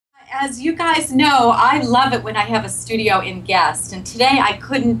as you guys know, I love it when I have a studio in guest. And today I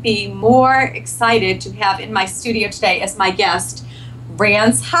couldn't be more excited to have in my studio today as my guest,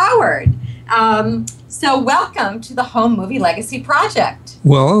 Rance Howard. So welcome to the Home Movie Legacy Project.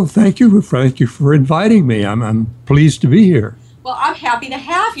 Well, thank you. Thank you for inviting me. I'm pleased to be here. Well, I'm happy to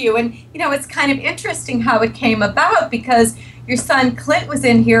have you. And, you know, it's kind of interesting how it came about because your son Clint was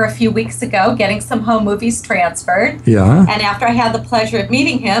in here a few weeks ago getting some home movies transferred. Yeah. And after I had the pleasure of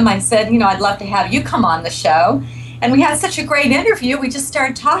meeting him, I said, you know, I'd love to have you come on the show. And we had such a great interview. We just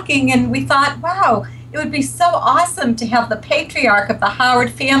started talking and we thought, wow, it would be so awesome to have the patriarch of the Howard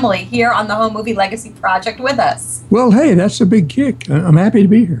family here on the Home Movie Legacy Project with us. Well, hey, that's a big kick. I'm happy to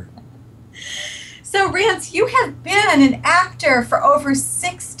be here. So, Rance, you have been an actor for over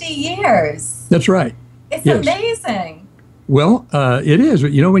 60 years. That's right. It's yes. Amazing. Well, it is.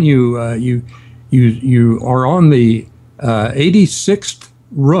 You know, when you are on the 86th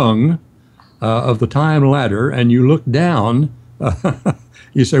rung of the time ladder and you look down,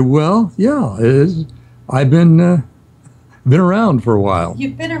 you say, "Well, yeah, I've been around for a while."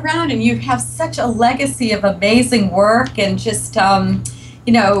 You've been around, and you have such a legacy of amazing work, and just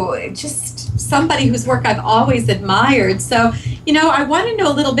you know, just somebody whose work I've always admired. So, you know, I want to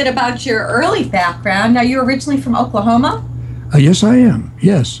know a little bit about your early background. Now, you're originally from Oklahoma? Yes, I am.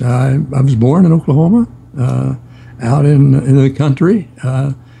 Yes, I was born in Oklahoma, out in the country,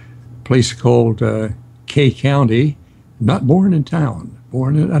 a place called Kay County. Not born in town,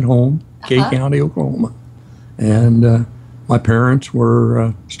 born at home, Kay County, Oklahoma. And my parents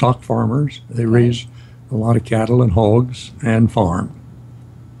were stock farmers. They raised a lot of cattle and hogs and farm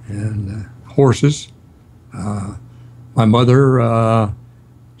and horses. My mother,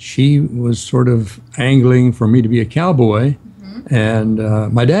 she was sort of angling for me to be a cowboy. And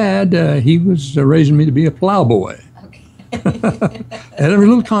my dad, he was raising me to be a plowboy. Okay. And there was a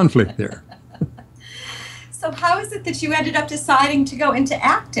little conflict there. So how is it that you ended up deciding to go into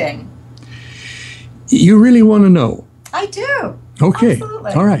acting? You really want to know? I do. Okay.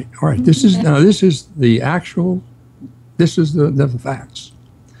 Absolutely. All right. All right. This is the actual. This is the facts.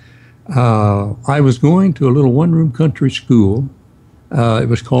 I was going to a little one-room country school. It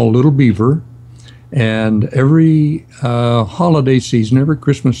was called Little Beaver. And every holiday season, every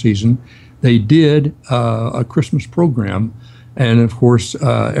Christmas season, they did a Christmas program. And of course,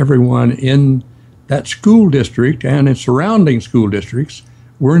 everyone in that school district and in surrounding school districts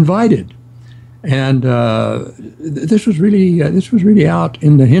were invited. And this was really out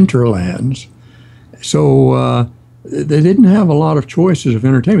in the hinterlands. So they didn't have a lot of choices of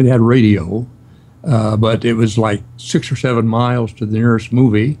entertainment. They had radio, but it was like 6 or 7 miles to the nearest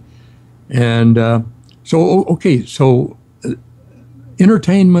movie. And so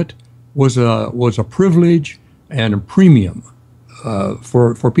entertainment was a privilege and a premium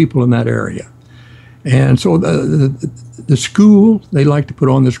for people in that area. And so the school, they liked to put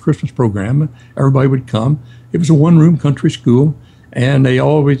on this Christmas program. Everybody would come. It was a one-room country school, and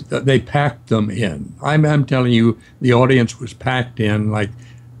they packed them in. I'm telling you, the audience was packed in like,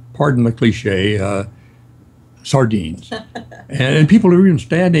 pardon the cliche, sardines. and people were even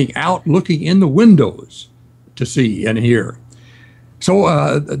standing out looking in the windows to see and hear.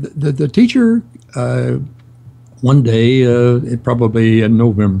 So the teacher, one day, probably in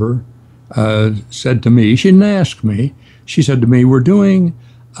November, said to me, she didn't ask me, she said to me, "We're doing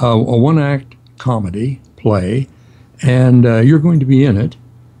a one-act comedy play, and you're going to be in it."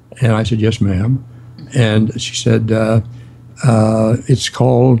 And I said, "Yes, ma'am." And she said, "It's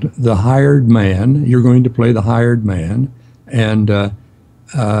called The Hired Man. You're going to play the hired man, and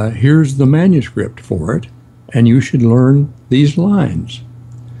here's the manuscript for it, and you should learn these lines,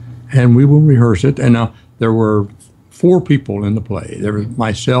 and we will rehearse it." And now there were 4 people in the play. There was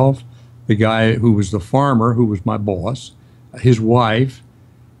myself, the guy who was the farmer, who was my boss, his wife,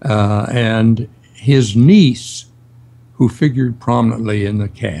 and his niece, who figured prominently in the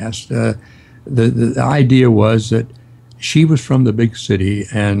cast. The idea was that she was from the big city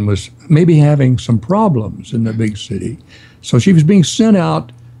and was maybe having some problems in the big city. So she was being sent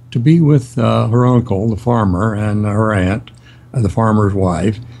out to be with her uncle, the farmer, and her aunt, the farmer's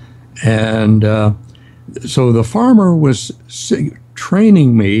wife. And so the farmer was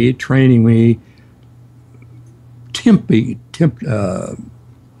training me, preparing me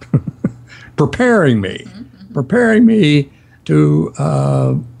to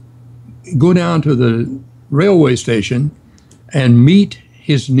go down to the railway station and meet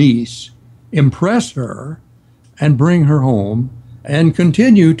his niece, impress her, and bring her home, and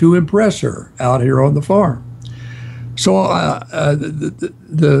continue to impress her out here on the farm. So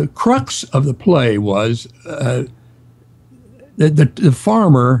the crux of the play was that the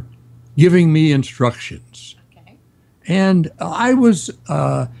farmer giving me instructions. Okay. And I was,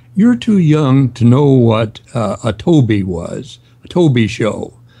 you're too young to know what a Toby was, a Toby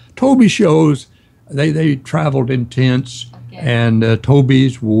show. Toby shows, they traveled in tents, Okay. and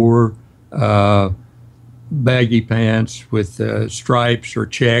Tobys wore baggy pants with stripes or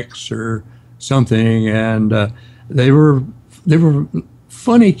checks or something, and they were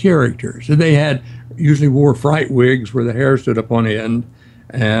funny characters. They had usually wore fright wigs where the hair stood up on end,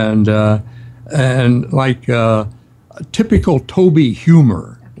 and like typical Toby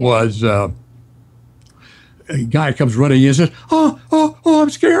humor was. A guy comes running in and says, oh, I'm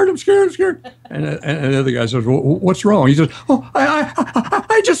scared, I'm scared. And the other guy says, well, what's wrong? He says, oh,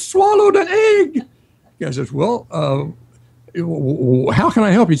 I just swallowed an egg. The guy says, well, how can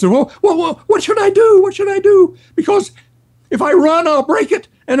I help you? He said, well, what should I do? What should I do? Because if I run, I'll break it.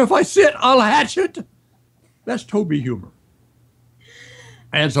 And if I sit, I'll hatch it. That's Toby humor.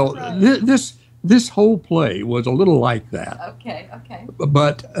 And so this whole play was a little like that. Okay.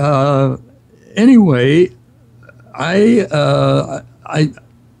 But anyway, I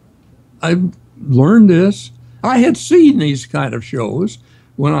learned this. I had seen these kind of shows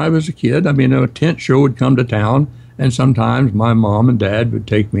when I was a kid. I mean, a tent show would come to town, and sometimes my mom and dad would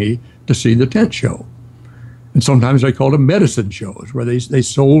take me to see the tent show. And sometimes they called them medicine shows, where they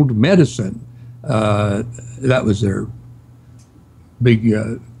sold medicine. That was their big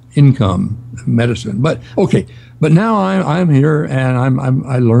income, medicine. But okay, but now I'm here, and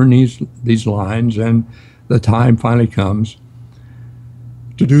I learn these lines, and the time finally comes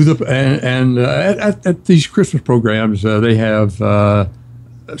to do at these Christmas programs. They have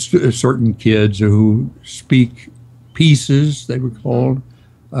certain kids who speak pieces, they were called,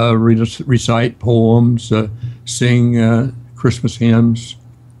 recite poems, sing Christmas hymns,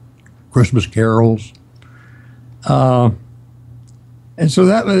 Christmas carols, and so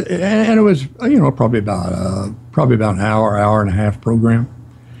that was, and it was probably about an hour and a half program,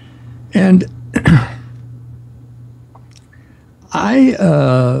 and we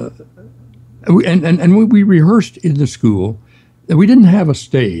rehearsed in the school. We didn't have a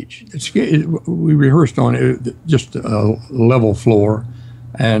stage. We rehearsed on just a level floor,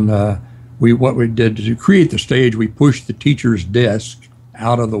 and what we did to create the stage, we pushed the teacher's desk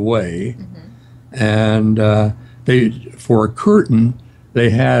out of the way, and for a curtain, they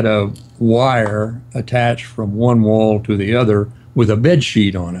had a wire attached from one wall to the other with a bed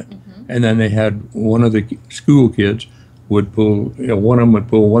sheet on it, and then they had one of the school kids would pull, one of them would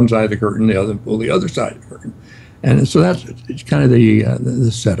pull one side of the curtain, the other would pull the other side of the curtain. And so it's kind of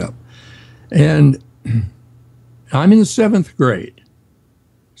the setup. And I'm in the seventh grade.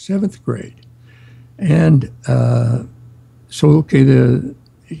 And so, okay,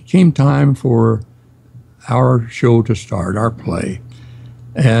 it came time for our show to start, our play.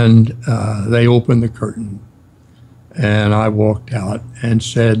 And they opened the curtain. And I walked out and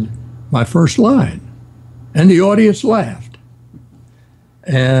said my first line. And the audience laughed.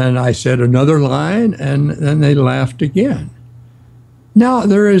 And I said another line, and then they laughed again. Now,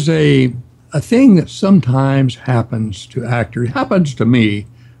 there is a thing that sometimes happens to actors. It happens to me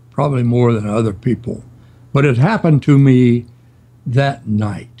probably more than other people, but it happened to me that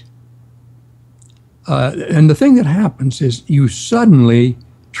night. And the thing that happens is you suddenly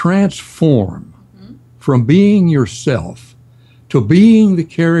transform from being yourself to being the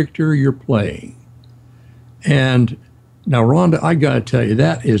character you're playing. And now, Rhonda, I got to tell you,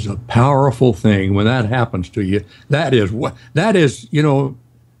 that is a powerful thing when that happens to you. That's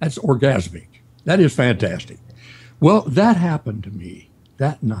orgasmic. That is fantastic. Well, that happened to me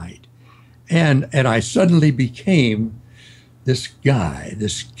that night. And I suddenly became this guy,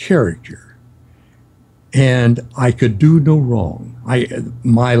 this character. And I could do no wrong.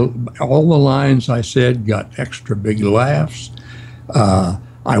 All the lines I said got extra big laughs.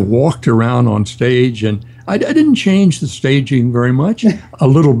 I walked around on stage, and I didn't change the staging very much, a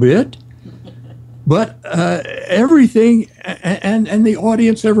little bit, but everything, and the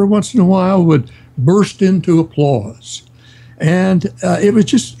audience every once in a while would burst into applause, and it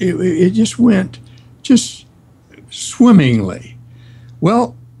just went swimmingly.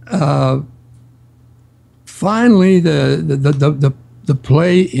 Well, finally the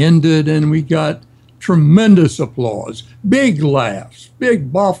play ended, and we got tremendous applause, big laughs,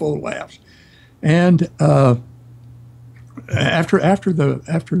 big boffo laughs. And after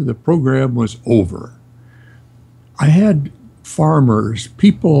the program was over, I had farmers,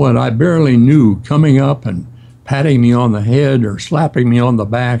 people that I barely knew, coming up and patting me on the head or slapping me on the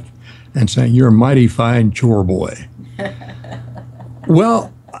back and saying, "You're a mighty fine chore boy."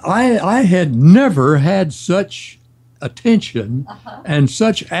 Well, I had never had such attention and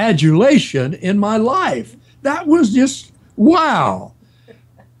such adulation in my life. That was just wow.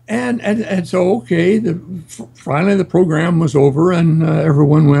 And so, okay, finally the program was over and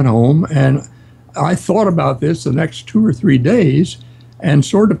everyone went home. And I thought about this the next 2 or 3 days and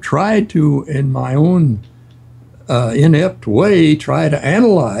sort of tried to, in my own inept way, try to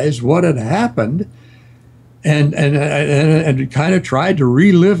analyze what had happened and kind of tried to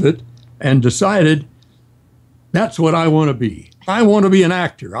relive it and decided that's what I want to be. I want to be an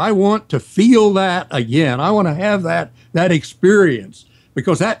actor. I want to feel that again. I want to have that experience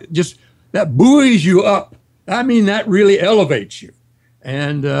because that buoys you up. I mean, that really elevates you.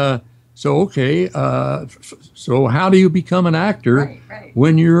 And so how do you become an actor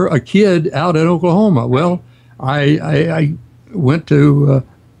when you're a kid out in Oklahoma? Well, I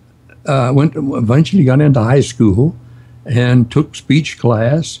eventually got into high school and took speech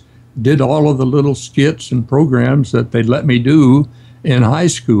class, did all of the little skits and programs that they'd let me do in high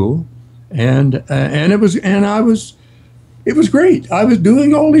school, and it was great. I was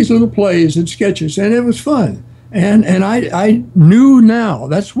doing all these little plays and sketches, and it was fun. And I knew now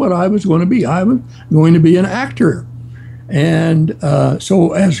that's what I was going to be. I was going to be an actor. And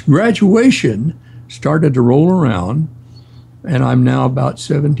so as graduation started to roll around, and I'm now about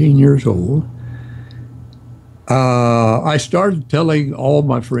 17 years old, I started telling all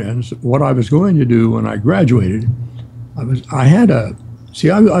my friends what I was going to do when I graduated. That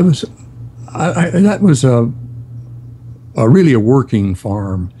was really a working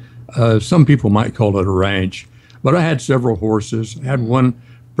farm. Some people might call it a ranch, but I had several horses. I had one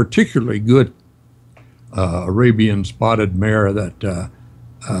particularly good Arabian spotted mare that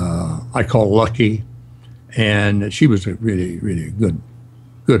I call Lucky, and she was a really, really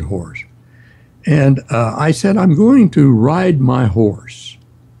good horse. And I said, I'm going to ride my horse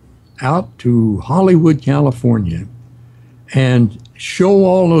out to Hollywood, California, and show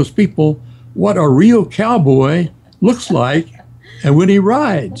all those people what a real cowboy looks like and when he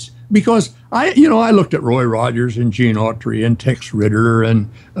rides. Because I looked at Roy Rogers and Gene Autry and Tex Ritter and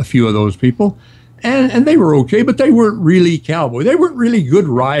a few of those people, and they were okay, but they weren't really cowboy. They weren't really good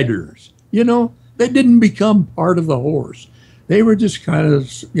riders. They didn't become part of the horse. They were just kind of,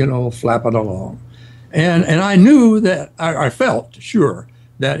 flapping along. And I knew that, I felt sure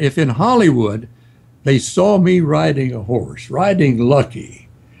that if in Hollywood they saw me riding a horse, riding Lucky,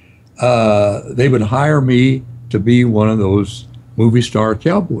 they would hire me to be one of those movie star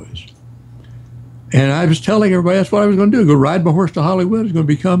cowboys. And I was telling everybody that's what I was going to do, go ride my horse to Hollywood. I was going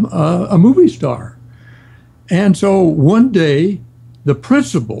to become a movie star. And so one day, the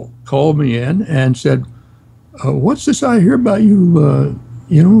principal called me in and said, what's this I hear about you,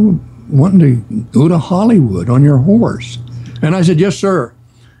 wanting to go to Hollywood on your horse? And I said, yes, sir.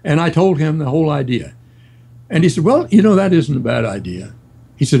 And I told him the whole idea. And he said, well, that isn't a bad idea.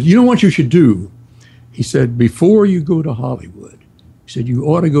 He said, you know what you should do? He said, before you go to Hollywood, he said, you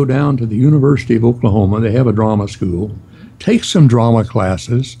ought to go down to the University of Oklahoma. They have a drama school. Take some drama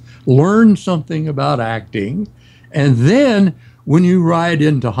classes, learn something about acting, and then when you ride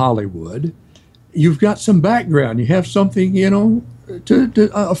into Hollywood, you've got some background. You have something,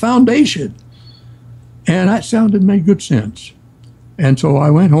 a foundation. And that made good sense. And so I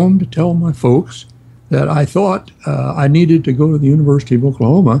went home to tell my folks that I thought I needed to go to the University of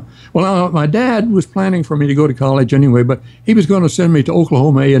Oklahoma. Well, my dad was planning for me to go to college anyway, but he was going to send me to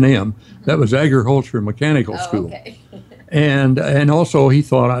Oklahoma A&M. That was agriculture mechanical school. Okay. and also he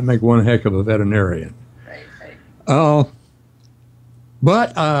thought I'd make one heck of a veterinarian. Right.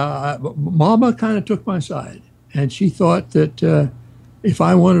 But Mama kind of took my side, and she thought that if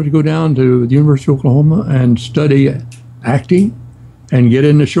I wanted to go down to the University of Oklahoma and study acting and get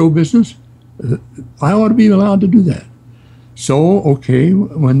into show business, I ought to be allowed to do that. So, okay,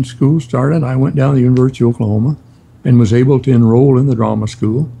 when school started, I went down to the University of Oklahoma and was able to enroll in the drama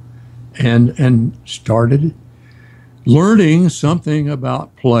school and started learning something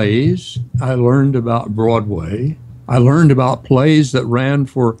about plays. I learned about Broadway. I learned about plays that ran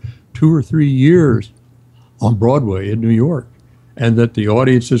for 2 or 3 years on Broadway in New York, and that the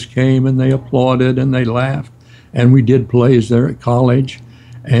audiences came and they applauded and they laughed. And we did plays there at college,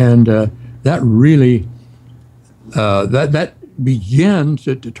 and that really that began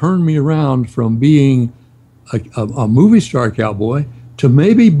to turn me around from being a movie star cowboy to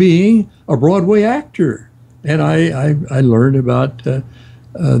maybe being a Broadway actor. And I learned about the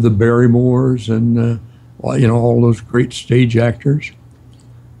Barrymores and all those great stage actors.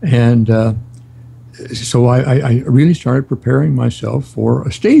 And so I really started preparing myself for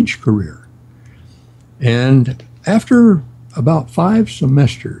a stage career. And after about 5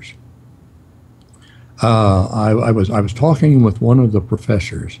 semesters, I was talking with one of the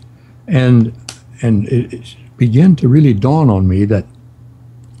professors, and it began to really dawn on me that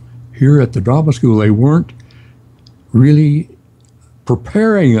here at the drama school they weren't really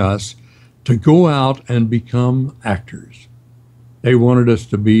preparing us to go out and become actors. They wanted us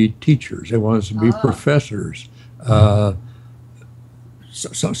to be teachers. They wanted us to be professors,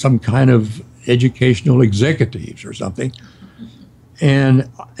 some kind of educational executives or something. And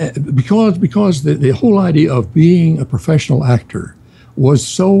because the whole idea of being a professional actor was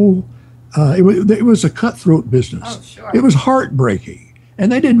so, it was a cutthroat business. Oh, sure. It was heartbreaking.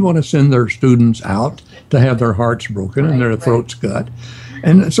 And they didn't want to send their students out to have their hearts broken and their throats cut.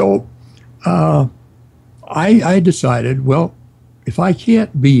 And so I decided, well, if I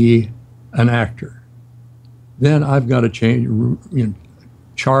can't be an actor, then I've got to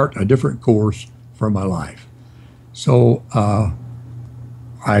chart a different course for my life. So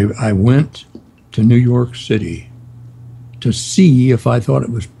I went to New York City to see if I thought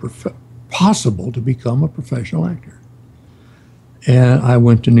it was possible to become a professional actor. And I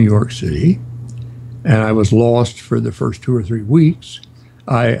went to New York City, and I was lost for the first 2 or 3 weeks.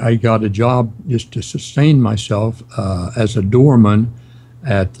 I got a job just to sustain myself as a doorman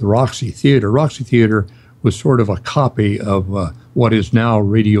at the Roxy Theater. Roxy Theater was sort of a copy of what is now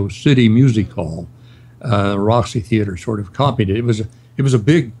Radio City Music Hall. Roxy Theater sort of copied it. It was a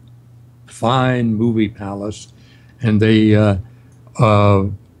big, fine movie palace, and they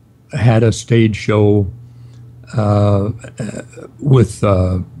had a stage show with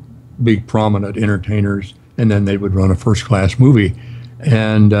big prominent entertainers, and then they would run a first-class movie.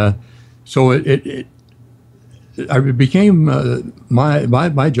 And so it became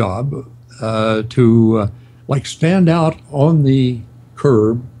my job to like stand out on the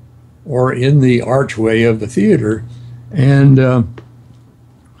curb or in the archway of the theater and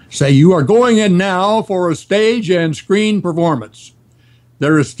say, "You are going in now for a stage and screen performance.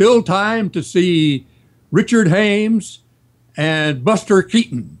 There is still time to see Richard Hames and Buster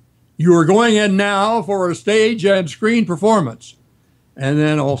Keaton. You are going in now for a stage and screen performance." And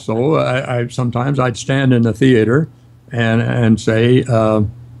then also, I sometimes I'd stand in the theater and say, "The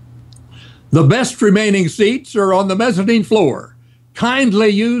best remaining seats are on the mezzanine floor. Kindly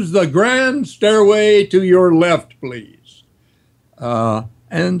use the grand stairway to your left, please."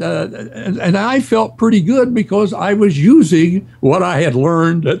 And I felt pretty good because I was using what I had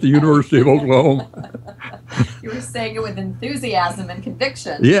learned at the University of Oklahoma. You were saying it with enthusiasm and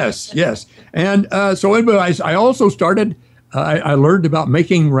conviction. Yes. And so anyway, I also started, I learned about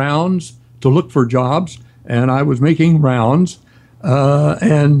making rounds to look for jobs, and I was making rounds. I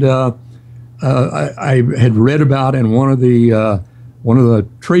had read about in one of the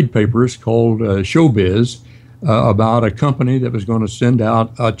trade papers called Showbiz, about a company that was going to send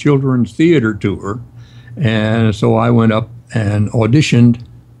out a children's theater tour. And so I went up and auditioned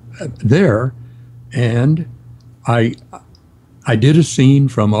there, and I did a scene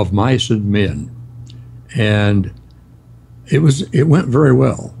from Of Mice and Men, and it went very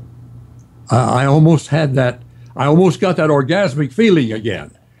well. I almost got that orgasmic feeling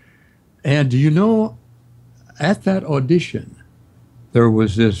again. And do you know, at that audition, there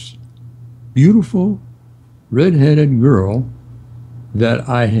was this beautiful red-headed girl that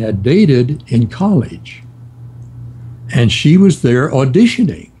I had dated in college, and she was there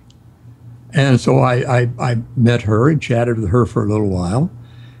auditioning. And so I met her and chatted with her for a little while,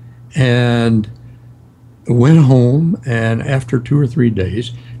 and went home. And after 2 or 3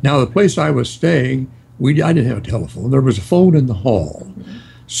 days, now the place I was staying, I didn't have a telephone. There was a phone in the hall.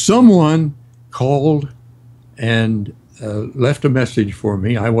 Someone called and left a message for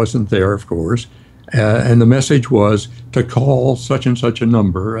me. I wasn't there, of course. And the message was to call such and such a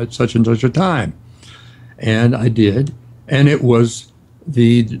number at such and such a time. And I did. And it was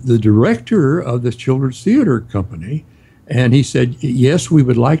the director of this children's theater company. And he said, "Yes, we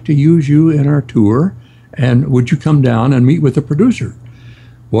would like to use you in our tour. And would you come down and meet with the producer?"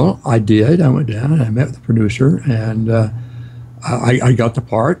 Well, I did. I went down and I met with the producer. And I got the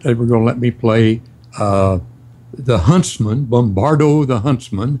part. They were going to let me play the huntsman, Bombardo the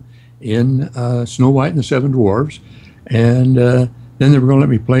huntsman, in Snow White and the Seven Dwarfs. And then they were going to let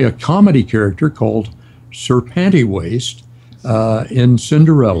me play a comedy character called Sir Pantywaist in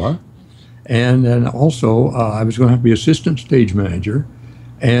Cinderella. And then also I was going to have to be assistant stage manager.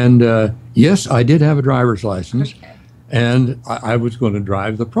 And yes, I did have a driver's license. Okay. And I was going to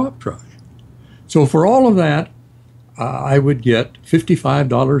drive the prop truck. So for all of that, I would get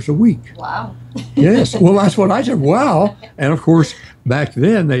 $55 a week. Wow. Yes. Well, that's what I said. Wow. And of course, back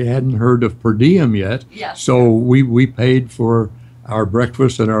then they hadn't heard of per diem yet. Yes. So we paid for our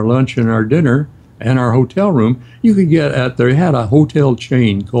breakfast and our lunch and our dinner, And our hotel room, you could get they had a hotel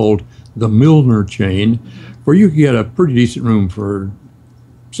chain called the Milner chain, where you could get a pretty decent room for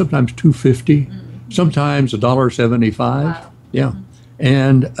sometimes $2.50, sometimes $1.75. Wow. Yeah.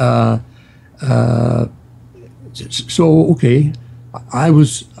 And so, okay, I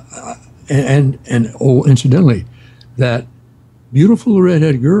was, and oh, incidentally, that beautiful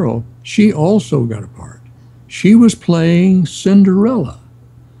redhead girl, she also got a part. She was playing Cinderella.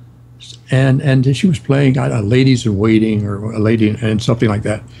 And she was playing a ladies in waiting or a lady and something like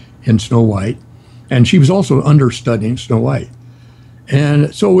that in Snow White. And she was also understudying Snow White.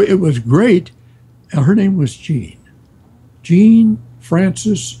 And so it was great. Her name was Jean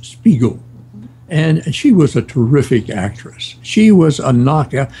Frances Speegle. And she was a terrific actress. She was a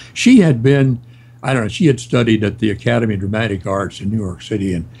knockout. She had been, I don't know, she had studied at the Academy of Dramatic Arts in New York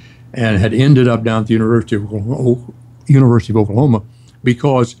City and had ended up down at the University of Oklahoma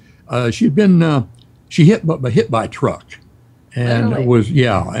because she had been hit by a truck and was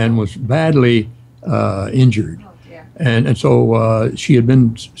badly injured. Oh, dear. And so she had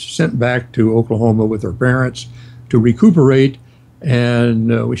been sent back to Oklahoma with her parents to recuperate.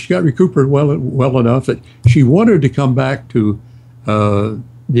 And she got recuperated well enough that she wanted to come back to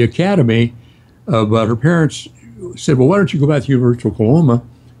the academy, but her parents said, "Well, why don't you go back to University of Oklahoma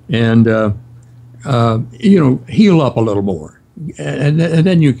and heal up a little more, and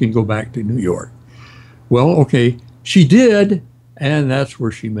then you can go back to New York." Well, okay, she did, and that's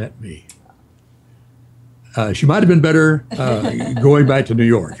where she met me. She might have been better going back to New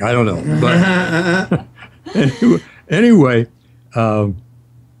York. I don't know, but anyway. On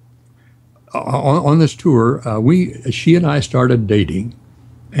this tour, she and I started dating,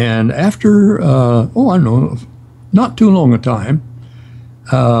 and after I don't know, not too long a time,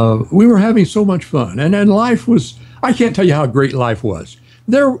 we were having so much fun, and life was, I can't tell you how great life was.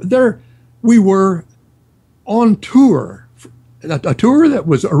 We were on tour, a tour that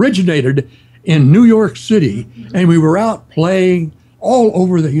was originated in New York City, and we were out playing all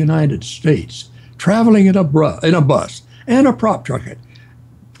over the United States, traveling in a bus. And a prop truck.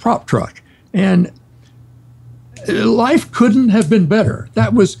 And life couldn't have been better.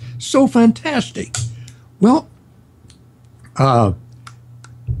 That was so fantastic. Well, after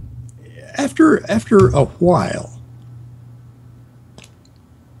a while,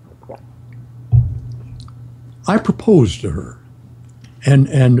 I proposed to her.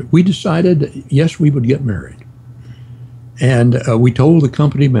 And we decided, yes, we would get married. And we told the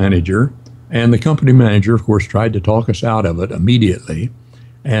company manager. And the company manager, of course, tried to talk us out of it immediately.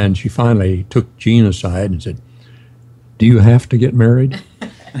 And she finally took Jean aside and said, "Do you have to get married?"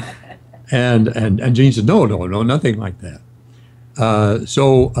 and Jean said, no, nothing like that.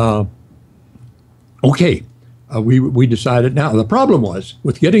 Okay, we decided. Now, the problem was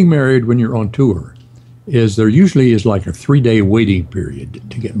with getting married when you're on tour is there usually is like a 3-day waiting period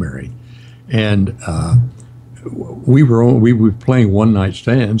to get married. And we were playing one-night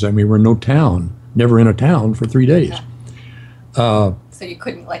stands, and we were never in a town for 3 days. So you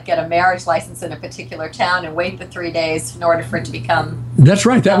couldn't get a marriage license in a particular town and wait the 3 days in order for it to become. That's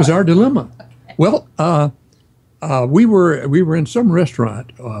right. That was our dilemma. Okay. Well, we were in some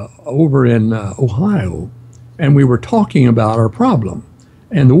restaurant over in Ohio, and we were talking about our problem,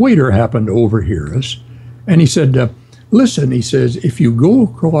 and the waiter happened to overhear us, and he said, "Listen," he says, "if you go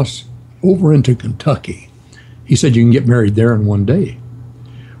across over into Kentucky," he said, "you can get married there in 1 day."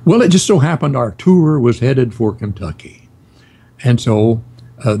 Well, it just so happened our tour was headed for Kentucky. And so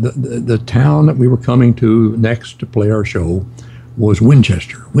the town that we were coming to next to play our show was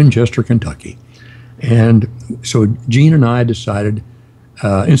Winchester, Kentucky. And so Jean and I decided,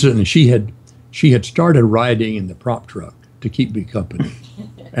 incidentally, she had started riding in the prop truck to keep me company.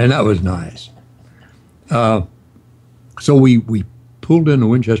 And that was nice. So we pulled into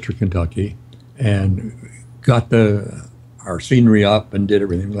Winchester, Kentucky, and got our scenery up and did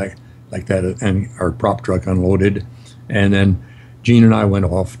everything like that, and our prop truck unloaded, and then Jean and I went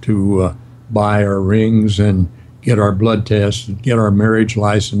off to buy our rings and get our blood tests, and get our marriage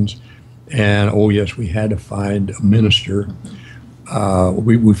license, and oh yes, we had to find a minister.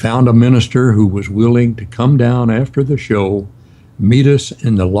 We found a minister who was willing to come down after the show, meet us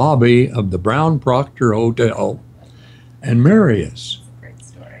in the lobby of the Brown Proctor Hotel, and marry us. Great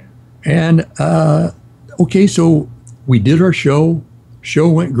story. And okay, so we did our show. Show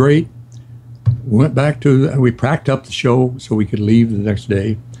went great. We packed up the show so we could leave the next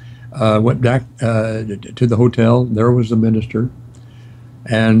day. Went back to the hotel. There was the minister,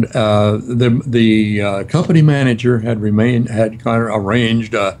 and the company manager had kind of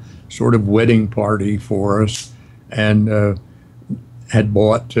arranged a sort of wedding party for us, and had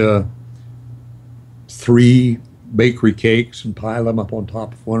bought 3 bakery cakes and pile them up on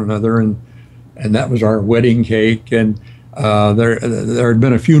top of one another, and that was our wedding cake. And there had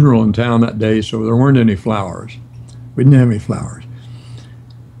been a funeral in town that day, so there weren't any flowers. We didn't have any flowers.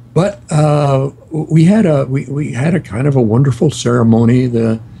 But we had a kind of a wonderful ceremony.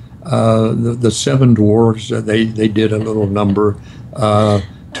 The 7 dwarfs, they did a little number to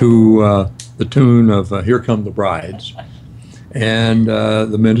the tune of "Here Come the Brides," and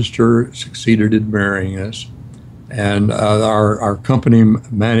the minister succeeded in marrying us. And our company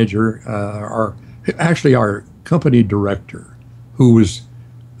manager, our company director, who was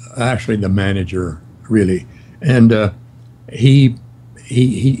actually the manager, really, and he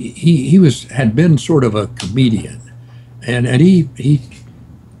had been sort of a comedian, and he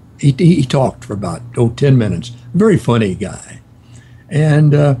talked for about 10 minutes. Very funny guy,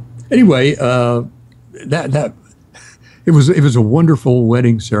 and anyway, that it was a wonderful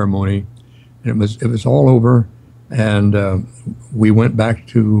wedding ceremony, and it was all over, and we went back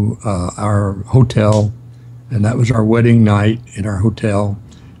to our hotel, and that was our wedding night in our hotel.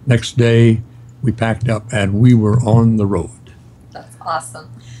 Next day, we packed up and we were on the road. That's awesome.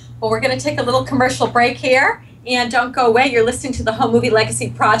 Well, we're going to take a little commercial break here. And don't go away. You're listening to the Home Movie Legacy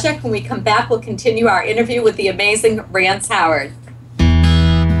Project. When we come back, we'll continue our interview with the amazing Rance Howard. I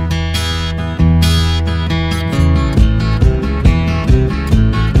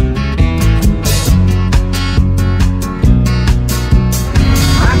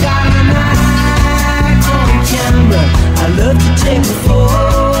got an iPhone camera. I love to take a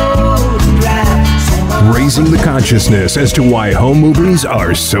photograph. Raising the consciousness as to why home movies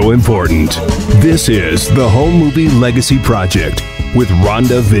are so important. This is the Home Movie Legacy Project with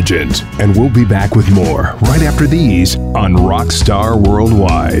Rhonda Vigent, and we'll be back with more right after these on Rockstar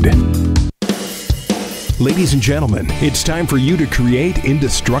Worldwide. Ladies and gentlemen, it's time for you to create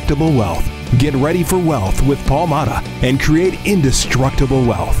indestructible wealth. Get ready for wealth with Paul Mata and create indestructible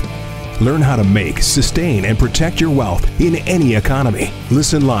wealth. Learn how to make, sustain, and protect your wealth in any economy.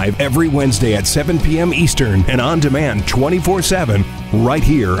 Listen live every Wednesday at 7 p.m. Eastern and on demand 24/7 right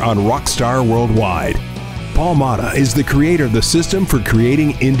here on Rockstar Worldwide. Paul Mata is the creator of the system for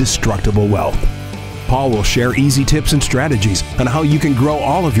creating indestructible wealth. Paul will share easy tips and strategies on how you can grow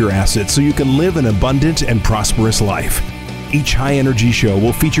all of your assets so you can live an abundant and prosperous life. Each high-energy show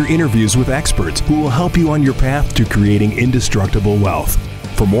will feature interviews with experts who will help you on your path to creating indestructible wealth.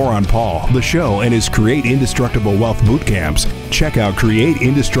 For more on Paul, the show, and his Create Indestructible Wealth boot camps, check out Create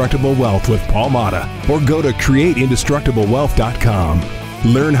Indestructible Wealth with Paul Mata or go to createindestructiblewealth.com.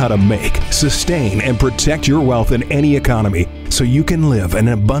 Learn how to make, sustain, and protect your wealth in any economy so you can live an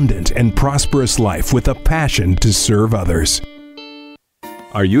abundant and prosperous life with a passion to serve others.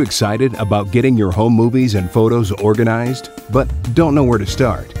 Are you excited about getting your home movies and photos organized, but don't know where to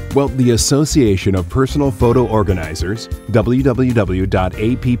start? Well, the Association of Personal Photo Organizers,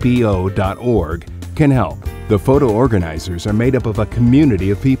 www.appo.org, can help. The photo organizers are made up of a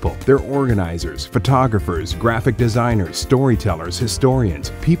community of people. They're organizers, photographers, graphic designers, storytellers,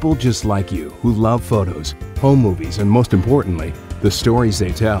 historians, people just like you who love photos, home movies, and most importantly, the stories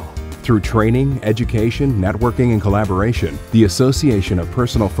they tell. Through training, education, networking, and collaboration, the Association of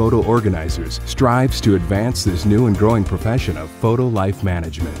Personal Photo Organizers strives to advance this new and growing profession of photo life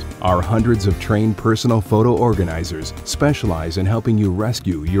management. Our hundreds of trained personal photo organizers specialize in helping you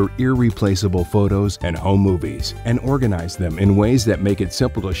rescue your irreplaceable photos and home movies and organize them in ways that make it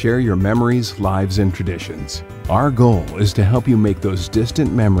simple to share your memories, lives, and traditions. Our goal is to help you make those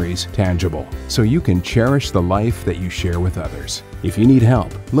distant memories tangible so you can cherish the life that you share with others. If you need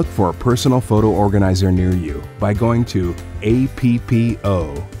help, look for a personal photo organizer near you by going to appo.org.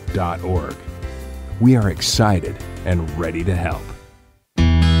 We are excited and ready to help.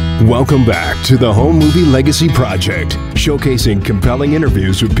 Welcome back to the Home Movie Legacy Project, showcasing compelling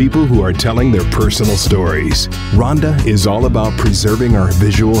interviews with people who are telling their personal stories. Rhonda is all about preserving our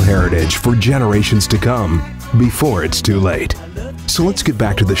visual heritage for generations to come before it's too late. So let's get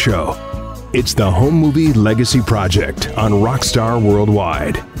back to the show. It's the Home Movie Legacy Project on Rockstar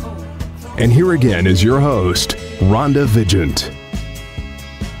Worldwide. And here again is your host, Rhonda Vigent.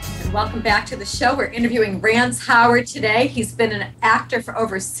 Welcome back to the show. We're interviewing Rance Howard today. He's been an actor for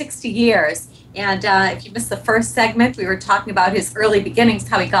over 60 years. And if you missed the first segment, we were talking about his early beginnings,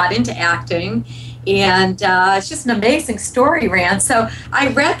 how he got into acting. And it's just an amazing story, Rance. So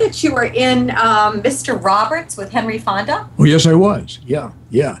I read that you were in Mr. Roberts with Henry Fonda. Oh, yes, I was. Yeah.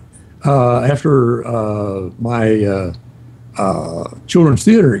 After my children's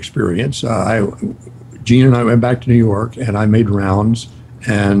theater experience, Gene and I went back to New York, and I made rounds.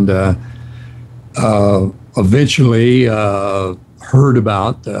 And eventually, heard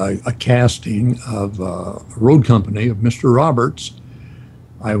about a casting of Road Company of Mr. Roberts,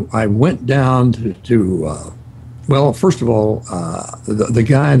 I went down to well, first of all,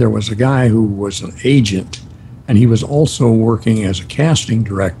 there was a guy who was an agent, and he was also working as a casting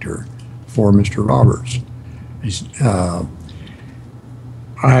director for Mr. Roberts.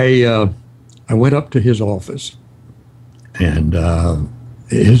 I went up to his office, and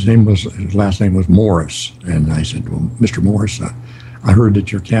his last name was Morris, and I said, "Well, Mr. Morris, I heard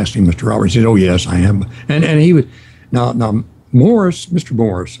that you're casting Mr. Roberts." He said, "Oh yes, I am." And he would now Mr.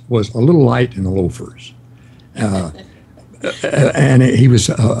 Morris was a little light in the loafers, and he was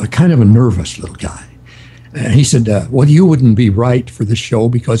a kind of a nervous little guy. And he said, "Well, you wouldn't be right for this show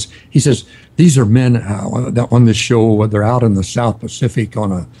because," he says, "these are men on this show. They're out in the South Pacific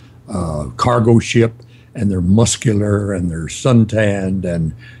on a cargo ship, and they're muscular and they're suntanned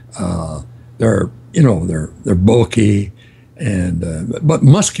and they're bulky and but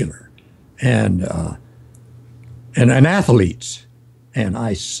muscular and athletes." And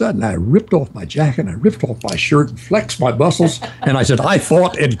I ripped off my jacket, and I ripped off my shirt and flexed my muscles, and I said, "I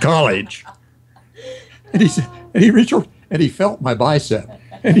fought in college." And he said, and he reached over and he felt my bicep,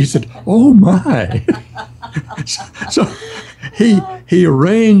 and he said, "Oh my!" So he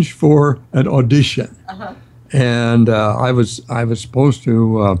arranged for an audition, and I was supposed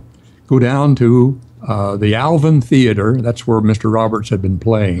to go down to the Alvin Theater. That's where Mr. Roberts had been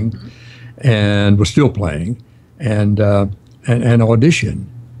playing, and was still playing, and audition.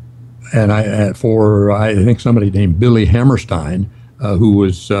 And I think somebody named Billy Hammerstein, who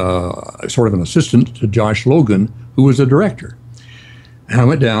was sort of an assistant to Josh Logan, who was a director. And I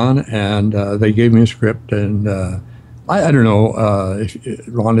went down, and they gave me a script, and I don't know,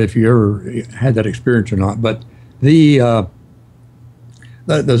 Rhonda, if you ever had that experience or not, but the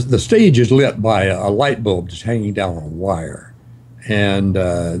stage is lit by a light bulb just hanging down on a wire, and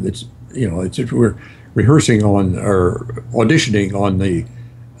we're rehearsing on or auditioning on the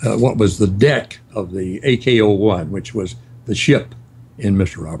what was the deck of the AK-01, which was the ship in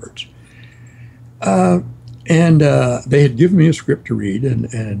Mr. Roberts. And they had given me a script to read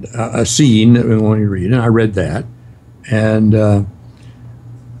and a scene that we wanted to read, and I read that. And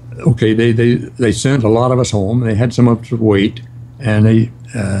okay, they sent a lot of us home. They had some of us wait, and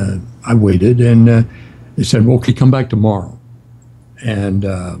I waited, and they said, "Well, okay, come back tomorrow and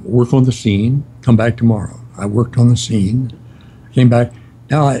work on the scene. Come back tomorrow." I worked on the scene, came back.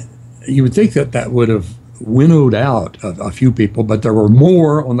 Now, you would think that would have winnowed out a few people, but there were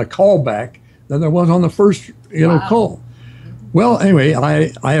more on the callback than there was on the first call. Well, anyway,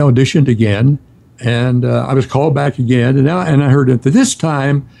 I auditioned again, and I was called back again, and I heard that this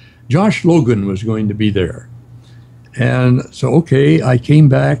time Josh Logan was going to be there. And so, okay, I came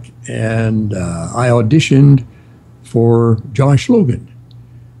back and I auditioned for Josh Logan.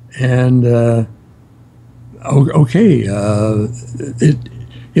 And okay,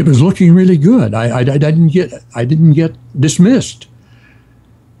 it was looking really good. I didn't get dismissed.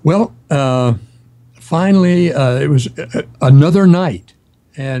 Well, finally, it was another night,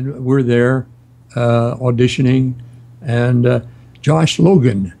 and we're there auditioning, and Josh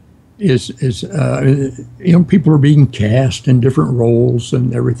Logan is people are being cast in different roles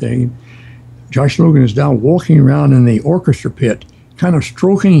and everything. Josh Logan is down walking around in the orchestra pit, kind of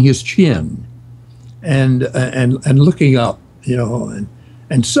stroking his chin and looking up,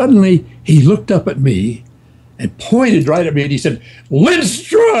 and suddenly he looked up at me and pointed right at me, and he said,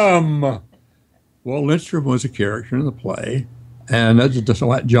 "Lindstrom!" Well, Lindstrom was a character in the play, and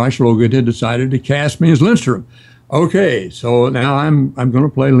Josh Logan had decided to cast me as Lindstrom. Okay, so now I'm going to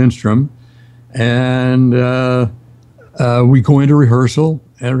play Lindstrom, and we go into rehearsal,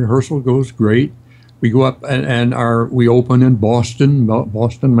 and rehearsal goes great. We go up and we open in Boston,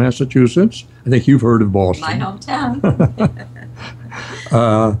 Massachusetts. I think you've heard of Boston. My hometown.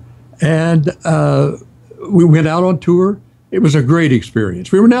 And we went out on tour. It was a great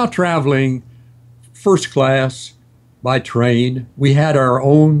experience. We were now traveling first class by train. We had our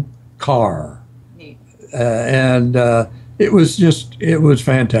own car. And it was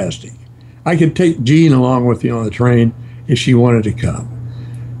fantastic. I could take Jean along with on the train if she wanted to come.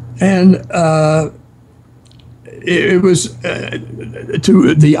 And it was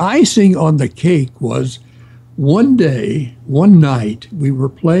the icing on the cake was one night, we were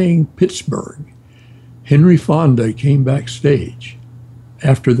playing Pittsburgh. Henry Fonda came backstage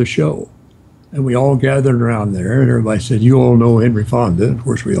after the show, and we all gathered around there, and everybody said, "You all know Henry Fonda." Of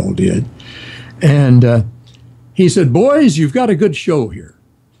course, we all did. And he said, "Boys, you've got a good show here."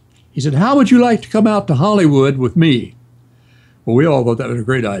 He said, "How would you like to come out to Hollywood with me?" Well, we all thought that was a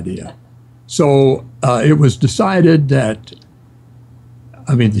great idea. So it was decided that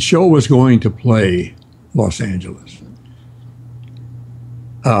I mean, the show was going to play Los Angeles.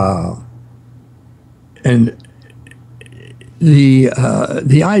 And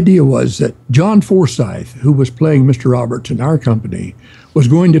the idea was that John Forsythe, who was playing Mr. Roberts in our company, was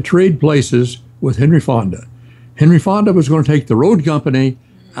going to trade places with Henry Fonda. Henry Fonda was going to take the road company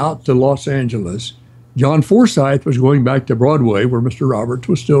out to Los Angeles. John Forsythe was going back to Broadway, where Mr. Roberts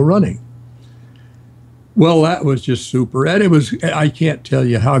was still running. Well, that was just super. And it was, I can't tell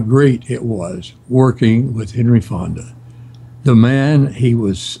you how great it was working with Henry Fonda. The man, he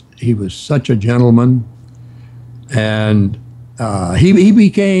was such a gentleman. And he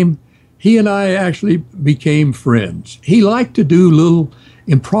and I actually became friends. He liked to do little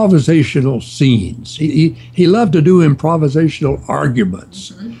improvisational scenes. He loved to do improvisational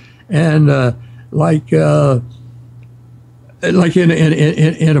arguments. Mm-hmm. And like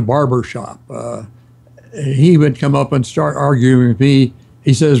in a barber shop, he would come up and start arguing with me.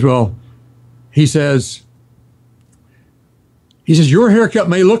 He says, your haircut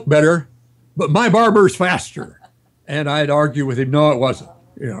may look better, but my barber's faster. And I'd argue with him, no, it wasn't.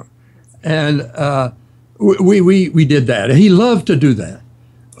 You know, and we did that. He loved to do that.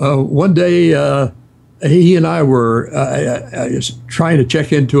 One day, he and I were trying to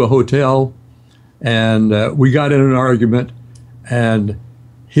check into a hotel, and we got in an argument. And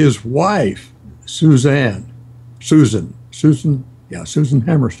his wife, Susan Hammerstein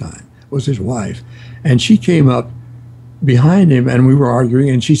was his wife, and she came up behind him, and we were arguing,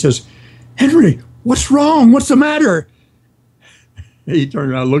 and she says, "Henry, what's wrong? What's the matter?" He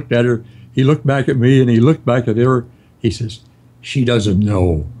turned around, looked at her. He looked back at me, and he looked back at her. He says, "She doesn't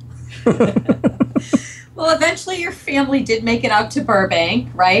know." Well, eventually your family did make it out to Burbank,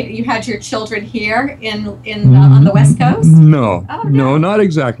 right? You had your children here on the West Coast? No, no, not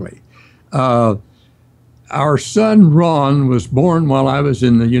exactly. Our son, Ron, was born while I was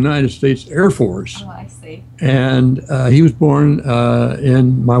in the United States Air Force. Oh, I see. And he was born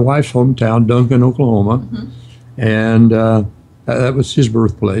in my wife's hometown, Duncan, Oklahoma. Mm-hmm. And that was his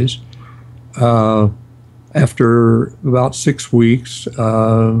birthplace. After about 6 weeks,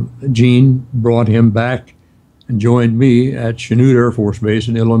 Gene brought him back and joined me at Chanute Air Force Base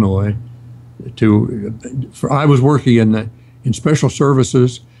in Illinois. I was working in special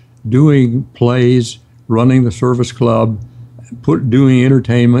services, doing plays, running the service club, doing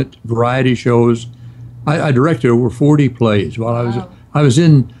entertainment, variety shows. I directed over 40 plays while I was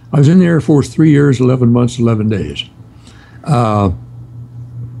in the Air Force 3 years, 11 months, 11 days.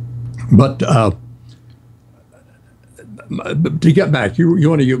 But to get back, you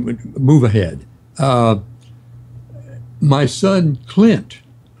want to move ahead. My son, Clint,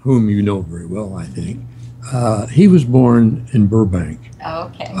 whom you know very well, I think, he was born in Burbank.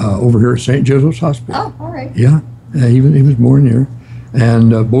 Oh, okay. Over here at St. Joseph's Hospital. Oh, all right. Yeah, he was born here.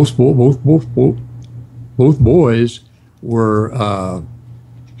 And both boys were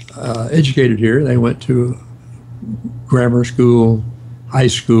educated here. They went to grammar school, high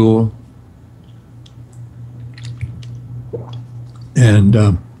school. And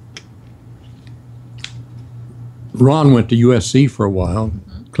Ron went to USC for a while.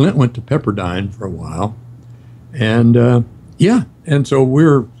 Mm-hmm. Clint went to Pepperdine for a while. And and so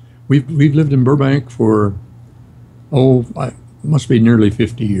we've lived in Burbank for must be nearly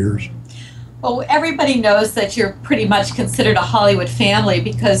 50 years. Well, everybody knows that you're pretty much considered a Hollywood family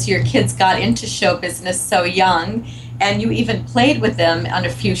because your kids got into show business so young, and you even played with them on a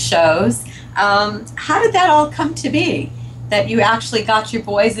few shows. How did that all come to be, that you actually got your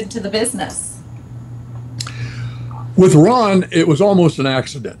boys into the business? With Ron, it was almost an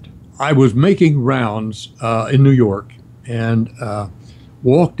accident. I was making rounds in New York and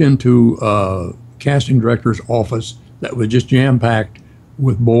walked into a casting director's office that was just jam-packed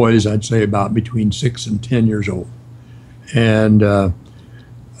with boys, I'd say about between 6 and 10 years old. And the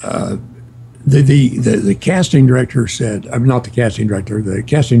casting director said, not the casting director, the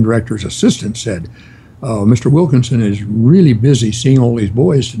casting director's assistant said, Mr. Wilkinson is really busy seeing all these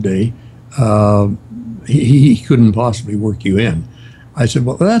boys today. He couldn't possibly work you in. I said,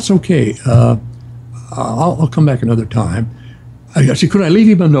 well, that's okay. I'll come back another time. I said, could I leave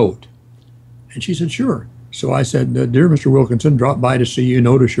him a note? And she said, sure. So I said, dear Mr. Wilkinson, drop by to see you.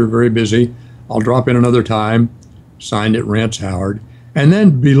 Notice you're very busy. I'll drop in another time. Signed it, Rance Howard. And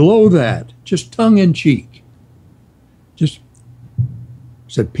then below that, just tongue-in-cheek, just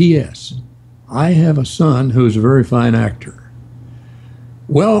said, P.S. I have a son who's a very fine actor.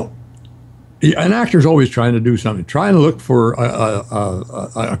 Well, an actor's always trying to do something, trying to look for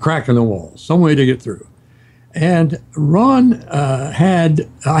a crack in the wall, some way to get through. And Ron I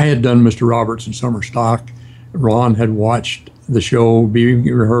had done Mr. Roberts in Summer Stock, Ron had watched the show being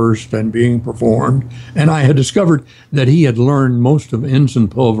rehearsed and being performed, and I had discovered that he had learned most of Ensign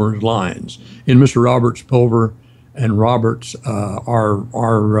Pulver's lines. In Mr. Roberts, Pulver and Roberts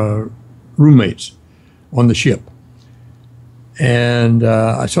are roommates on the ship. And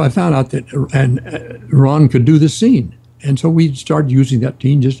so I found out that Ron could do this scene. And so we started using that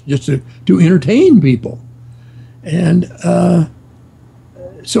scene just to entertain people. And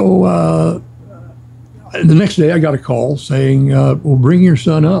so the next day I got a call saying, well, bring your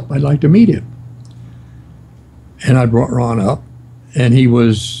son up. I'd like to meet him. And I brought Ron up, and he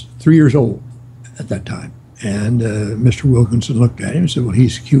was 3 years old at that time. And Mr. Wilkinson looked at him and said, well,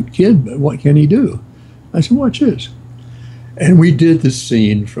 he's a cute kid, but what can he do? I said, watch this. And we did this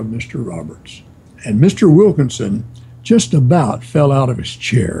scene from Mr. Roberts. And Mr. Wilkinson just about fell out of his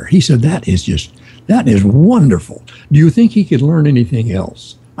chair. He said, that is wonderful. Do you think he could learn anything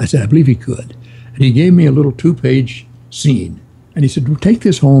else? I said, I believe he could. And he gave me a little 2-page scene. And he said, well, take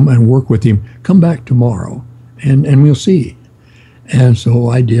this home and work with him. Come back tomorrow and we'll see. And so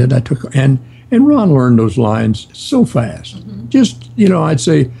I did. And Ron learned those lines so fast. Mm-hmm. Just, I'd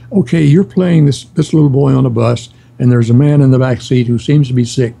say, okay, you're playing this little boy on a bus, and there's a man in the back seat who seems to be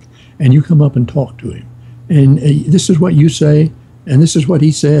sick, and you come up and talk to him. And this is what you say, and this is what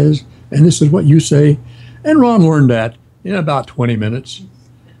he says, and this is what you say. And Ron learned that in about 20 minutes.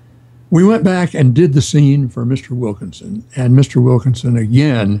 We went back and did the scene for Mr. Wilkinson, and Mr. Wilkinson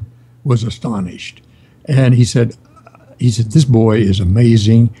again was astonished. And he said, this boy is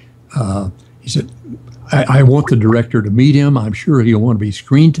amazing. He said, I want the director to meet him. I'm sure he'll want to be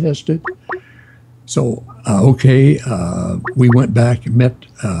screen tested. So, okay, we went back and met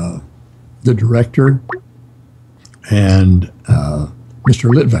the director and Mr.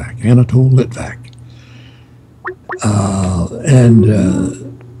 Litvak, Anatole Litvak.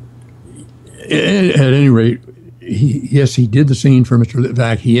 At any rate, he did the scene for Mr.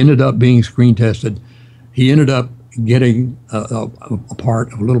 Litvak. He ended up being screen tested. He ended up getting a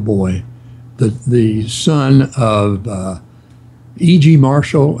part of a little boy, the son of E.G.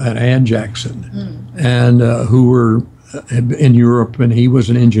 Marshall and Ann Jackson, and who were in Europe, and he was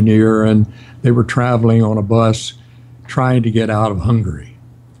an engineer, and they were traveling on a bus trying to get out of Hungary.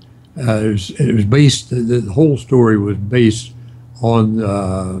 It was based, the whole story was based on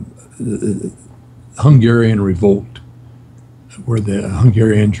the Hungarian revolt, where the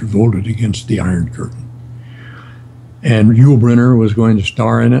Hungarians revolted against the Iron Curtain. And Yul Brynner was going to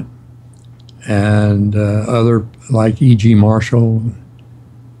star in it, and other like E.G. Marshall,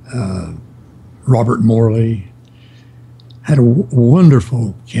 Robert Morley, had a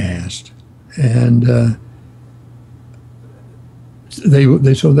wonderful cast, and they were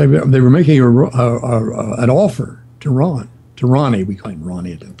making an offer to Ronnie. We called him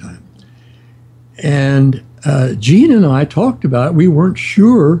Ronnie at that time, and Gene and I talked about it. We weren't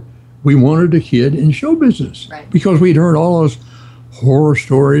sure we wanted a kid in show business, right, because we'd heard all those horror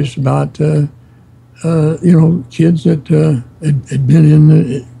stories about kids that had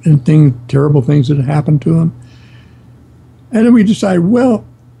been in terrible things that had happened to them. And then we decided, well,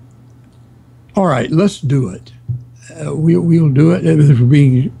 all right, let's do it. We'll do it. It was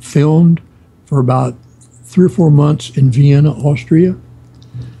being filmed for about 3 or 4 months in Vienna, Austria.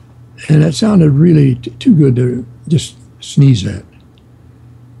 And that sounded really too good to just sneeze at.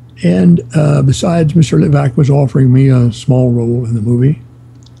 And besides, Mr. Litvak was offering me a small role in the movie.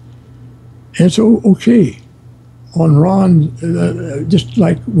 And so, okay, on Ron, just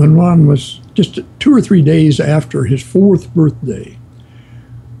like when Ron was just 2 or 3 days after his 4th birthday,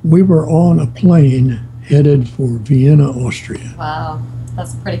 we were on a plane headed for Vienna, Austria. Wow,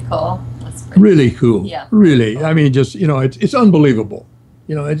 that's pretty cool. That's pretty really cool. Yeah. Really, cool. I mean, just, it's unbelievable.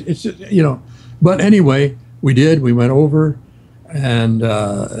 But anyway, we did. We went over, and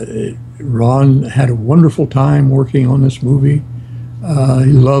Ron had a wonderful time working on this movie.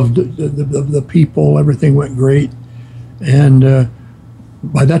 He loved the people. Everything went great. And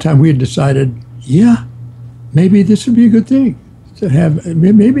by that time, we had decided, yeah, maybe this would be a good thing to have.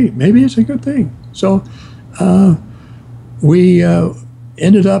 Maybe it's a good thing. So we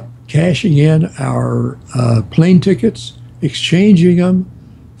ended up cashing in our plane tickets, exchanging them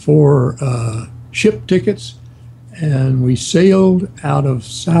for ship tickets, and we sailed out of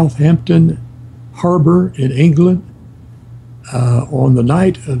Southampton Harbor in England on the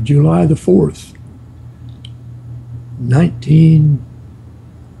night of July the 4th,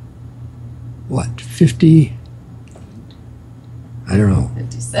 50, I don't know.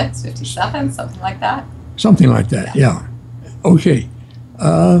 56, 57, something like that. Something like that, yeah. Okay.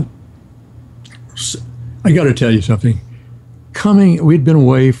 I got to tell you something. We'd been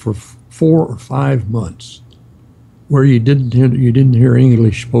away for 4 or 5 months, where you didn't hear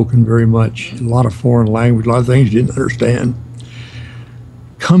English spoken very much, a lot of foreign language, a lot of things you didn't understand.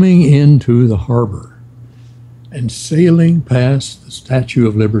 Coming into the harbor and sailing past the Statue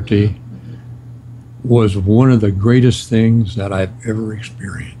of Liberty was one of the greatest things that I've ever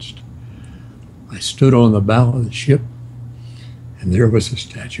experienced. I stood on the bow of the ship, and there was the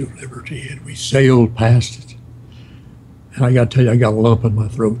Statue of Liberty, and we sailed past it. And I got to tell you, I got a lump in my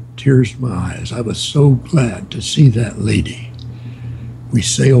throat, tears in my eyes. I was so glad to see that lady. We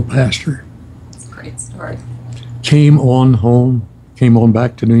sailed past her. It's a great story. Came on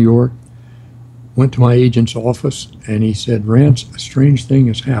back to New York, went to my agent's office, and he said, Rance, a strange thing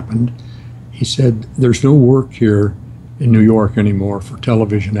has happened. He said, there's no work here in New York anymore for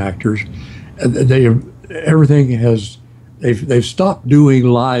television actors. They've stopped doing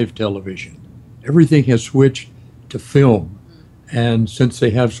live television. Everything has switched to film. And since they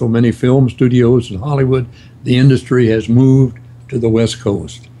have so many film studios in Hollywood, the industry has moved to the West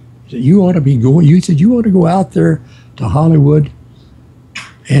Coast. He said, you ought to go out there to Hollywood,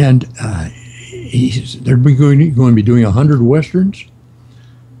 and they're going to be doing 100 Westerns.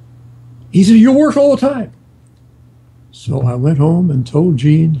 He said, you'll work all the time. So I went home and told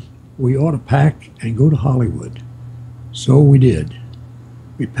Gene we ought to pack and go to Hollywood. So we did.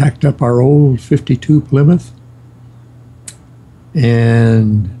 We packed up our old 52 Plymouth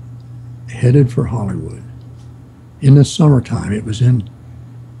and headed for Hollywood. In the summertime, it was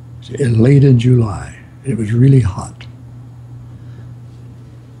late in July. It was really hot.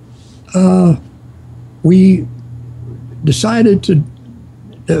 We decided to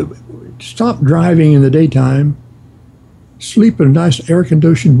stop driving in the daytime, sleep in a nice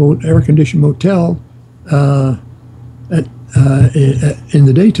air-conditioned motel in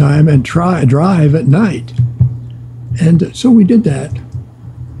the daytime, and drive at night. And so we did that.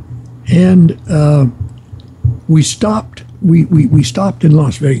 And we stopped. We stopped in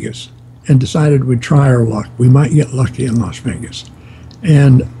Las Vegas and decided we'd try our luck. We might get lucky in Las Vegas.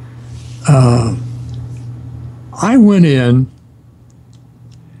 And I went in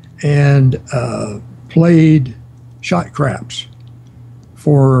and played shot craps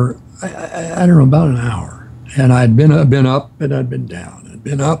for I don't know, about an hour. And I'd been up and I'd been down, and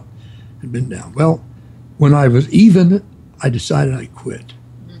been up and been down. Well, when I was even, I decided I'd quit.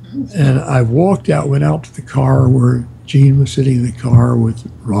 And I went out to the car where Jean was sitting in the car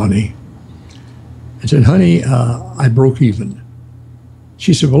with Ronnie, and said, honey, I broke even.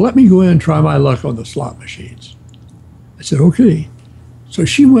 She said, well, let me go in and try my luck on the slot machines. I said, okay. So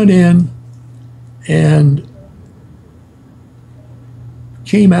she went in and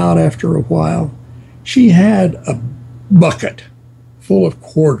came out after a while. She had a bucket full of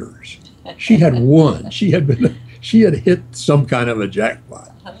quarters. She had won. She had hit some kind of a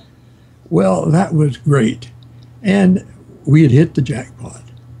jackpot. Well, that was great. And we had hit the jackpot.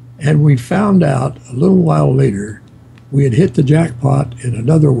 And we found out a little while later we had hit the jackpot in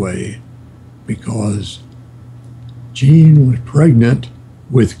another way, because Jean was pregnant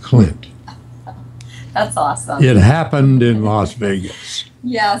with Clint. That's awesome. It happened in Las Vegas.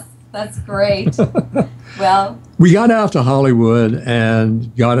 Yes, that's great. Well, we got out to Hollywood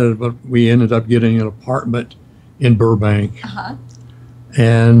and we ended up getting an apartment in Burbank.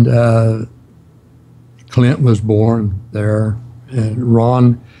 And Clint was born there. And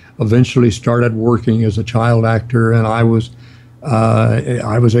Ron eventually started working as a child actor, and I was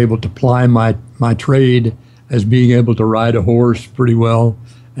able to ply my trade as being able to ride a horse pretty well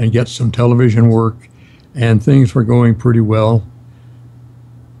and get some television work, and things were going pretty well.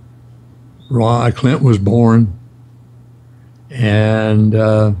 Clint was born, and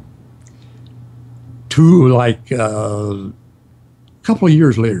a couple of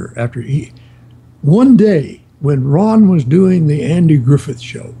years later, one day when Ron was doing the Andy Griffith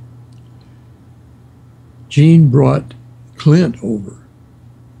Show, Jean brought Clint over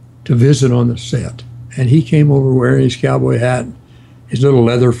to visit on the set, and he came over wearing his cowboy hat, his little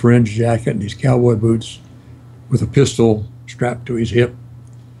leather fringe jacket, and his cowboy boots with a pistol strapped to his hip.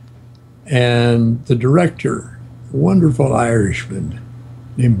 And the director, a wonderful Irishman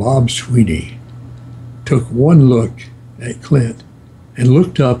named Bob Sweeney, took one look at Clint and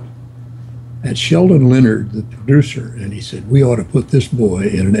looked up at Sheldon Leonard, the producer, and he said, we ought to put this boy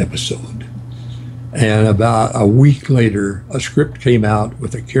in an episode. And about a week later, a script came out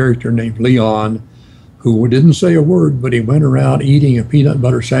with a character named Leon, who didn't say a word, but he went around eating a peanut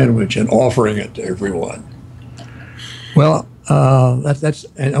butter sandwich and offering it to everyone. Well, and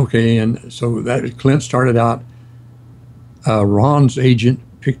so that Clint started out. Ron's agent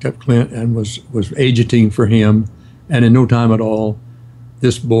picked up Clint and was agenting for him, and in no time at all,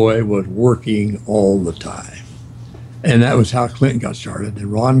 this boy was working all the time. And that was how Clint got started.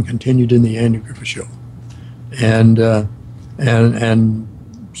 And Ron continued in the Andy Griffith Show. And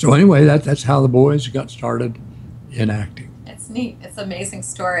so anyway, that's how the boys got started in acting. It's neat. It's an amazing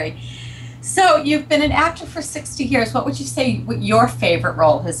story. So you've been an actor for 60 years. What would you say what your favorite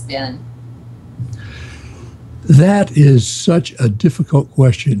role has been? That is such a difficult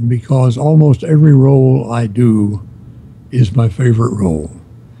question because almost every role I do is my favorite role.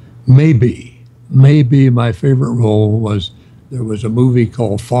 Maybe my favorite role was, there was a movie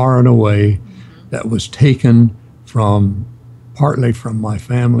called Far and Away that was taken partly from my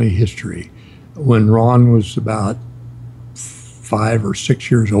family history. When Ron was about 5 or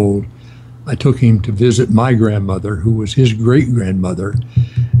 6 years old, I took him to visit my grandmother, who was his great-grandmother,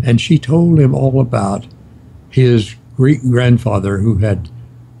 and she told him all about his great-grandfather who had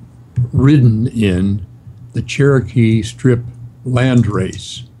ridden in the Cherokee Strip land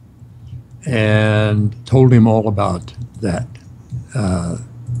race, and told him all about that,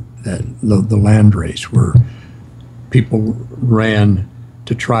 the land race where people ran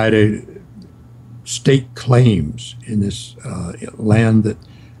to try to stake claims in this land that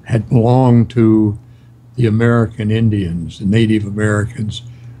had belonged to the American Indians, the Native Americans,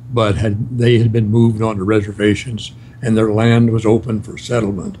 but they had been moved onto reservations and their land was open for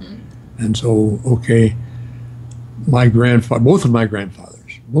settlement. And so, okay, both of my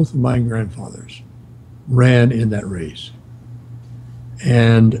grandfathers ran in that race.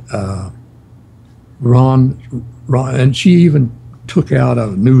 And Ron, and she even took out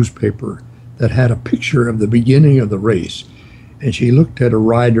a newspaper that had a picture of the beginning of the race. And she looked at a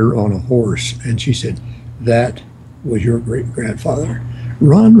rider on a horse and she said, "That was your great-grandfather."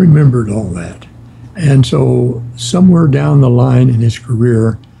 Ron remembered all that. And so somewhere down the line in his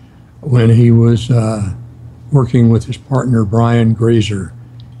career, when he was working with his partner, Brian Grazer,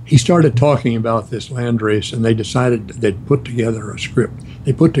 he started talking about this land race, and they decided they'd put together a script.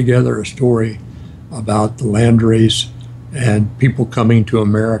 They put together a story about the land race and people coming to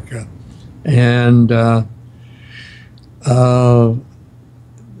America. And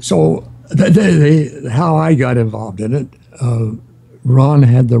so how I got involved in it, Ron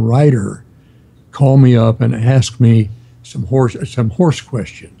had the writer call me up and ask me some horse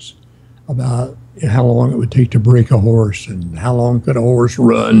questions about how long it would take to break a horse and how long could a horse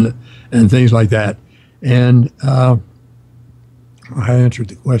run and things like that. And I answered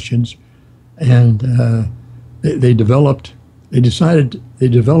the questions, and they developed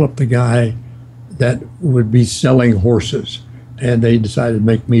the guy that would be selling horses, and they decided to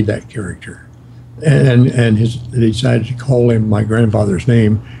make me that character. And they decided to call him my grandfather's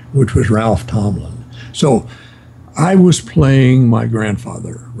name, which was Ralph Tomlin. So I was playing my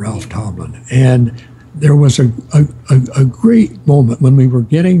grandfather, Ralph Tomlin, and there was a great moment when we were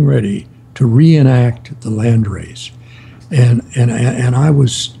getting ready to reenact the land race. And I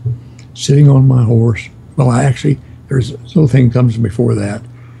was sitting on my horse. Well, there's a little thing comes before that.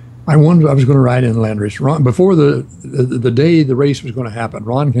 I was going to ride in the land race. Ron, before the day the race was going to happen,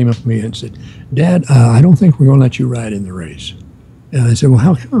 Ron came up to me and said, "Dad, I don't think we're going to let you ride in the race." And I said, "Well,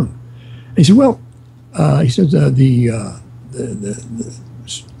 how come?" And he said, "Well," he said,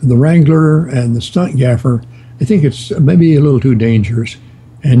 the wrangler and the stunt gaffer, I think it's maybe a little too dangerous,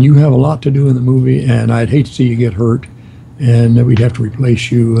 and you have a lot to do in the movie, and I'd hate to see you get hurt, and we'd have to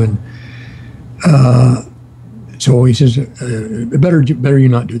replace you." And so he says, better you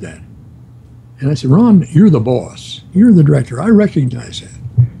not do that. And I said, "Ron, you're the boss. You're the director. I recognize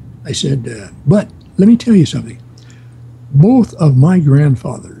that." I said, "But let me tell you something. Both of my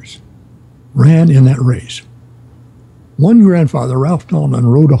grandfathers ran in that race. One grandfather, Ralph Tomlin,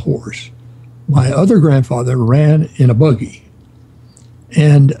 rode a horse. My other grandfather ran in a buggy."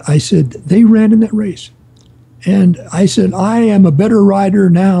 And I said, "They ran in that race." And I said, "I am a better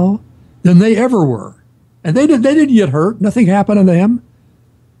rider now than they ever were. And they didn't get hurt. Nothing happened to them."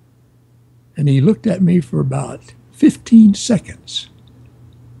 And he looked at me for about 15 seconds.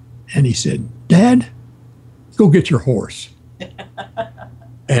 And he said, "Dad, go get your horse."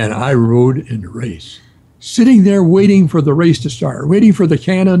 And I rode in the race, sitting there waiting for the race to start, waiting for the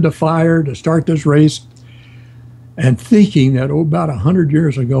cannon to fire to start this race, and thinking that, about 100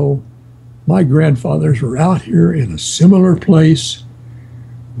 years ago, my grandfathers were out here in a similar place,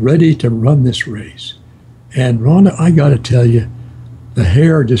 ready to run this race. And Rhonda, I got to tell you, the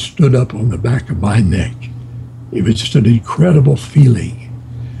hair just stood up on the back of my neck. It was just an incredible feeling.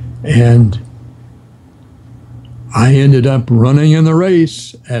 And I ended up running in the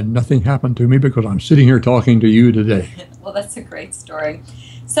race, and nothing happened to me because I'm sitting here talking to you today. Well, that's a great story.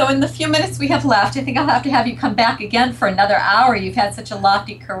 So in the few minutes we have left, I think I'll have to have you come back again for another hour. You've had such a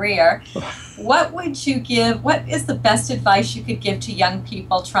lofty career. What would you give, what is the best advice you could give to young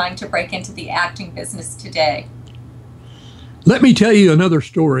people trying to break into the acting business today? Let me tell you another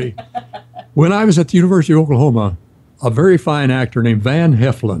story. When I was at the University of Oklahoma, a very fine actor named Van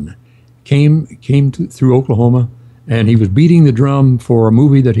Heflin came through Oklahoma, and he was beating the drum for a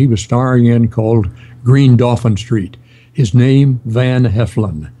movie that he was starring in called Green Dolphin Street. His name, Van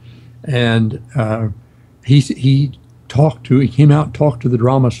Heflin. And he came out and talked to the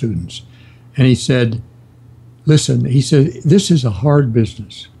drama students. And he said, listen, he said, this is a hard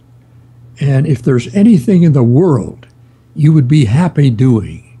business. And if there's anything in the world you would be happy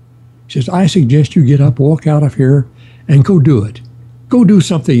doing, he says, I suggest you get up, walk out of here, and go do it. Go do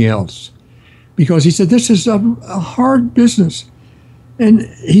something else. Because he said, this is a hard business. And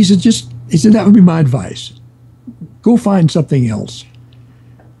he said, that would be my advice. Go find something else.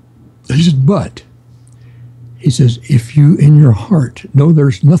 He said, but, he says, if you in your heart know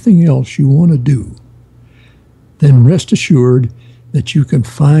there's nothing else you want to do, then rest assured that you can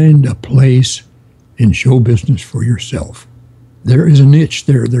find a place in show business for yourself. There is a niche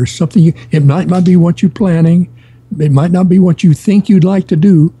there. There's something, it might not be what you're planning. It might not be what you think you'd like to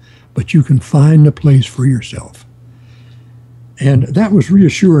do, but you can find a place for yourself. And that was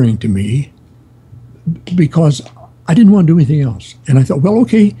reassuring to me because I didn't want to do anything else. And I thought, well,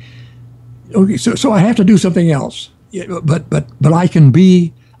 okay, so I have to do something else. Yeah, but I can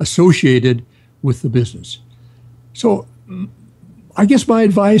be associated with the business. So I guess my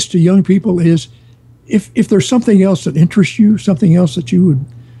advice to young people is if there's something else that interests you, something else that you would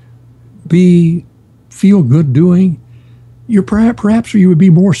feel good doing, perhaps you would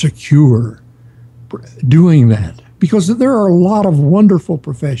be more secure doing that. Because there are a lot of wonderful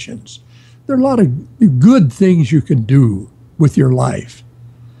professions. There are a lot of good things you can do with your life.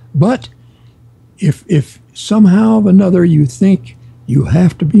 But if somehow or another you think you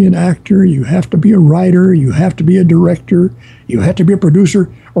have to be an actor, you have to be a writer, you have to be a director, you have to be a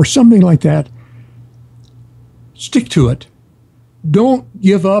producer, or something like that, stick to it. Don't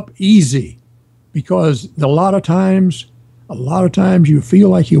give up easy, because a lot of times you feel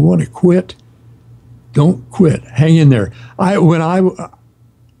like you want to quit. Don't quit. Hang in there. When I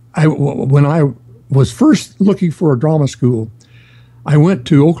was first looking for a drama school, I went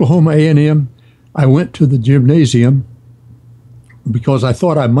to Oklahoma A&M. I went to the gymnasium because I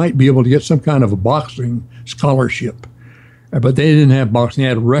thought I might be able to get some kind of a boxing scholarship. But they didn't have boxing, they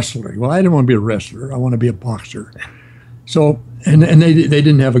had wrestling. Well, I didn't want to be a wrestler. I want to be a boxer. So, and they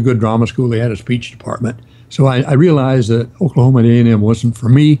didn't have a good drama school. They had a speech department. So I realized that Oklahoma A&M wasn't for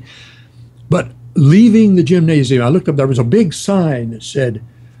me. But leaving the gymnasium, I looked up, there was a big sign that said,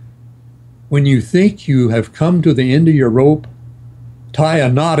 when you think you have come to the end of your rope, tie a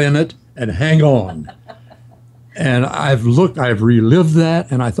knot in it and hang on. And I've relived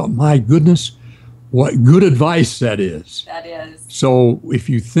that, and I thought, my goodness, what good advice that is. That is. So if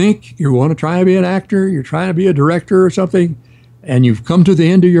you think you want to try to be an actor, you're trying to be a director or something, and you've come to the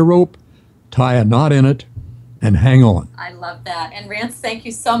end of your rope, tie a knot in it and hang on. I love that. And Rance, thank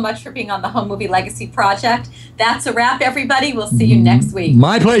you so much for being on the Home Movie Legacy Project. That's a wrap, everybody. We'll see you next week.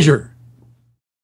 My pleasure.